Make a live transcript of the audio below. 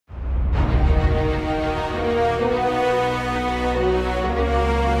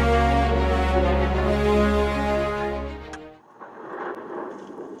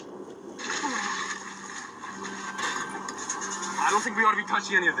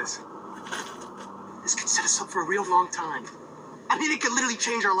see any of this. This could set us up for a real long time. I mean, it could literally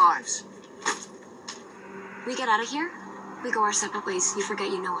change our lives. We get out of here, we go our separate ways. You forget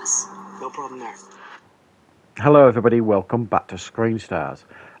you know us. No problem there. Hello everybody, welcome back to Screenstars.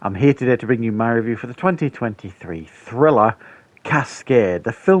 I'm here today to bring you my review for the 2023 thriller Cascade.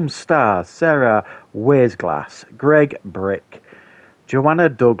 The film stars Sarah Weisglass, Greg Brick, Joanna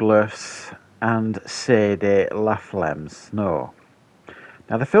Douglas and Sadie Laflamme-Snow.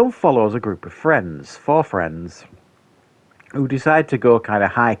 Now the film follows a group of friends, 4 friends, who decide to go kind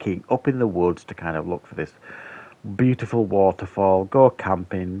of hiking up in the woods to kind of look for this beautiful waterfall, go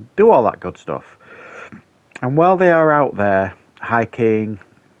camping, do all that good stuff. And while they are out there hiking,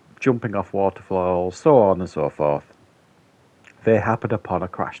 jumping off waterfalls, so on and so forth, they happen upon a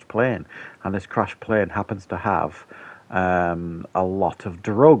crashed plane. And this crashed plane happens to have a lot of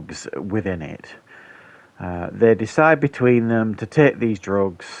drugs within it. They decide between them to take these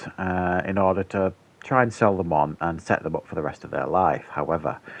drugs in order to try and sell them on and set them up for the rest of their life.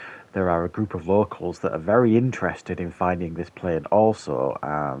 However, there are a group of locals that are very interested in finding this plane also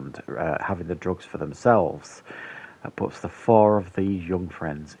and having the drugs for themselves. That puts the 4 of these young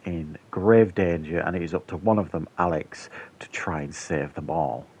friends in grave danger, and it is up to one of them, Alex, to try and save them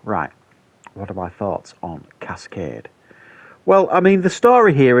all. Right, what are my thoughts on Cascade? Well, I mean, the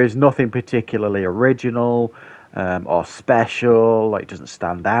story here is nothing particularly original or special. Like, it doesn't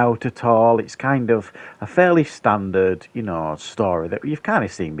stand out at all. It's kind of a fairly standard, story that you've kind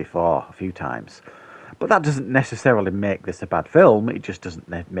of seen before a few times. But that doesn't necessarily make this a bad film. It just doesn't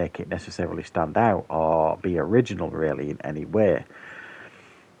make it necessarily stand out or be original, really, in any way.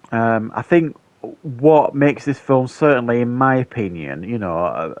 I think what makes this film, certainly in my opinion,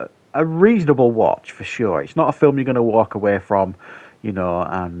 a reasonable watch for sure. It's not a film you're going to walk away from,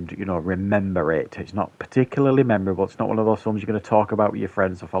 and remember it. It's not particularly memorable. It's not one of those films you're going to talk about with your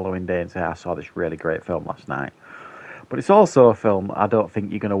friends the following day and say, I saw this really great film last night. But it's also a film I don't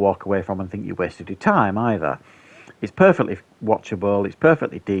think you're going to walk away from and think you wasted your time either. It's perfectly watchable. It's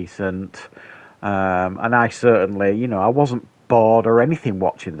perfectly decent. And I certainly, I wasn't bored or anything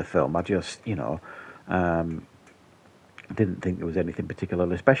watching the film. I just, didn't think there was anything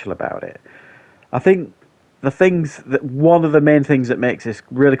particularly special about it. I think one of the main things that makes this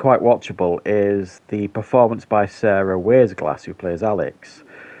really quite watchable is the performance by Sarah Weisglass, who plays Alex.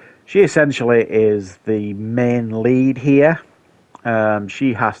 She essentially is the main lead here.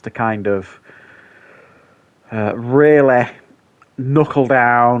 She has to kind of really knuckle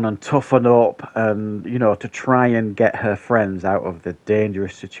down and toughen up and, to try and get her friends out of the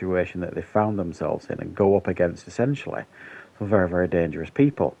dangerous situation that they found themselves in and go up against, essentially, some very, very dangerous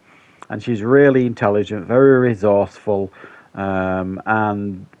people. And she's really intelligent, very resourceful,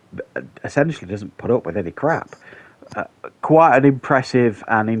 and essentially doesn't put up with any crap. Quite an impressive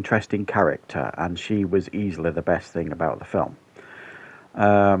and interesting character, and she was easily the best thing about the film.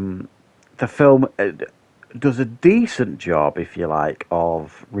 The film does a decent job, if you like,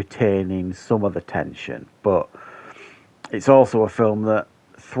 of retaining some of the tension, but it's also a film that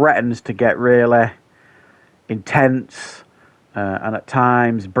threatens to get really intense and at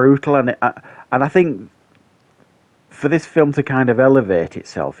times brutal, and I think for this film to kind of elevate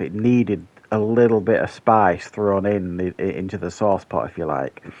itself, it needed a little bit of spice thrown into the sauce pot, if you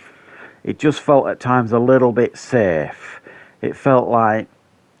like. It just felt at times a little bit safe. It felt like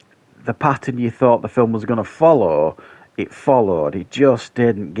the pattern you thought the film was going to follow, it followed. It just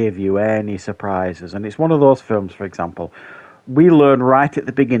didn't give you any surprises. And it's one of those films, for example, we learn right at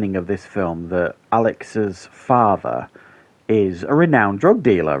the beginning of this film that Alex's father is a renowned drug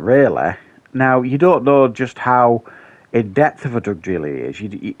dealer, really. Now, you don't know just how in depth of a drug dealer he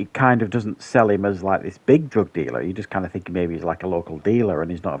is. It kind of doesn't sell him as like this big drug dealer. You just kind of think maybe he's like a local dealer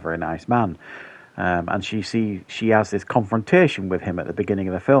and he's not a very nice man. And she has this confrontation with him at the beginning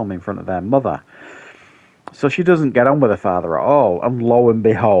of the film in front of their mother. So she doesn't get on with her father at all. And lo and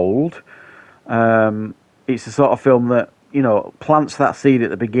behold, it's the sort of film that, plants that seed at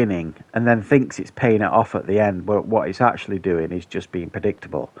the beginning and then thinks it's paying it off at the end. But what it's actually doing is just being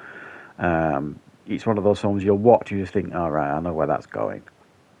predictable. It's one of those films you'll watch, you just think, all right, I know where that's going.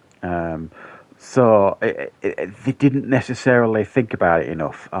 So they didn't necessarily think about it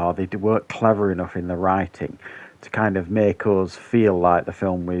enough, or they weren't clever enough in the writing to kind of make us feel like the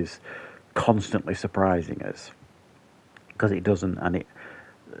film was constantly surprising us, because it doesn't. And it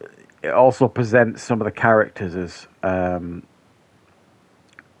also presents some of the characters as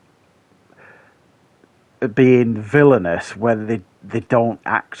being villainous when they don't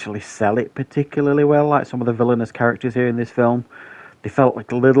actually sell it particularly well. Like some of the villainous characters here in this film, they felt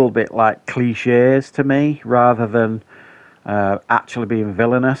like a little bit like cliches to me, rather than actually being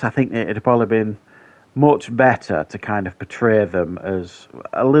villainous. I think it'd probably been much better to kind of portray them as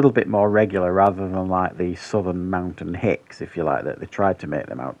a little bit more regular rather than like the Southern Mountain Hicks, if you like, that they tried to make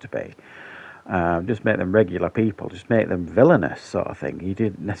them out to be. Just make them regular people, just make them villainous sort of thing. You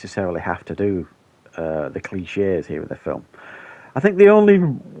didn't necessarily have to do the cliches here in the film. I think the only,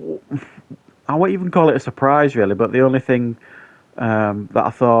 I won't even call it a surprise really, but the only thing that I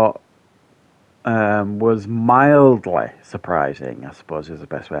thought was mildly surprising, I suppose is the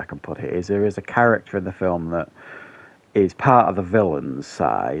best way I can put it, is there is a character in the film that is part of the villain's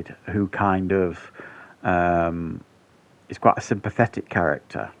side who kind of is quite a sympathetic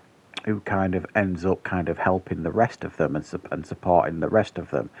character who kind of ends up kind of helping the rest of them and supporting the rest of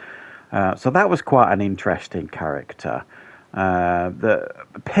them. So that was quite an interesting character that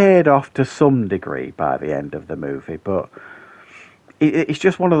paid off to some degree by the end of the movie, but it's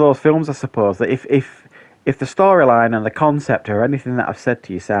just one of those films, I suppose, that if the storyline and the concept or anything that I've said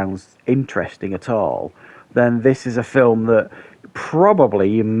to you sounds interesting at all, then this is a film that probably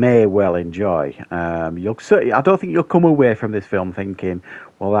you may well enjoy. I don't think you'll come away from this film thinking,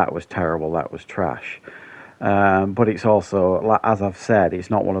 well, that was terrible, that was trash. But it's also, as I've said, it's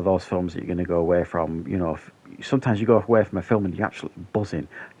not one of those films that you're going to go away from. You know, sometimes you go away from a film and you're absolutely buzzing,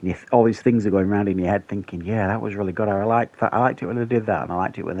 and all these things are going around in your head, thinking, "Yeah, that was really good. I liked that. I liked it when they did that, and I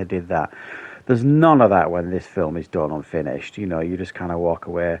liked it when they did that." There's none of that when this film is done unfinished. You know, you just kind of walk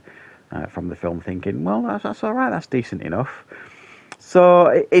away from the film thinking, "Well, that's all right. That's decent enough." So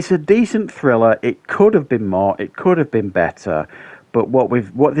it's a decent thriller. It could have been more. It could have been better. But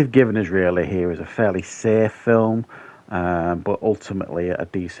what they've given us really here is a fairly safe film, but ultimately a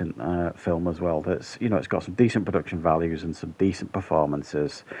decent film as well. That's, you know, it's got some decent production values and some decent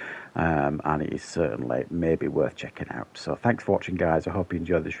performances, and it is certainly maybe worth checking out. So thanks for watching, guys. I hope you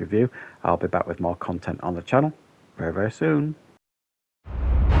enjoyed this review. I'll be back with more content on the channel very, very soon.